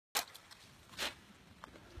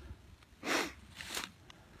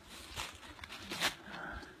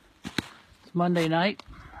It's Monday night.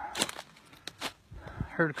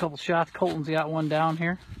 Heard a couple shots. Colton's got one down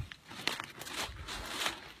here.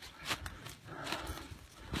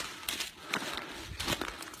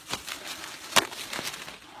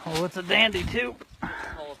 Oh, it's a dandy too.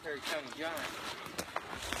 Call a Perry County giant.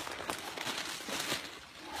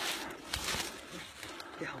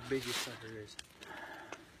 Look how big this sucker is.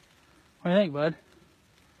 What do you think, bud?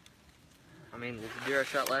 I mean, the deer I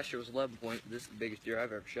shot last year was 11 point. This is the biggest deer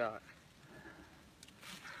I've ever shot.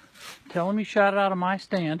 Tell him you shot it out of my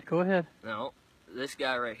stand. Go ahead. No, this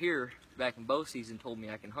guy right here, back in bow season, told me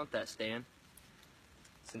I can hunt that stand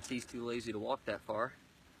since he's too lazy to walk that far.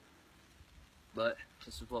 But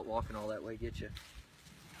this is what walking all that way gets you.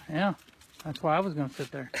 Yeah, that's why I was going to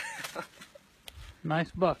sit there.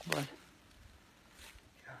 Nice buck, bud.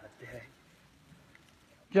 God dang.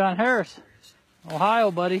 John Harris,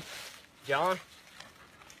 Ohio, buddy. John,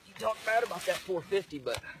 you talk bad about that 450,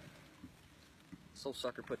 but this old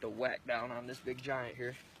sucker put the whack down on this big giant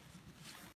here.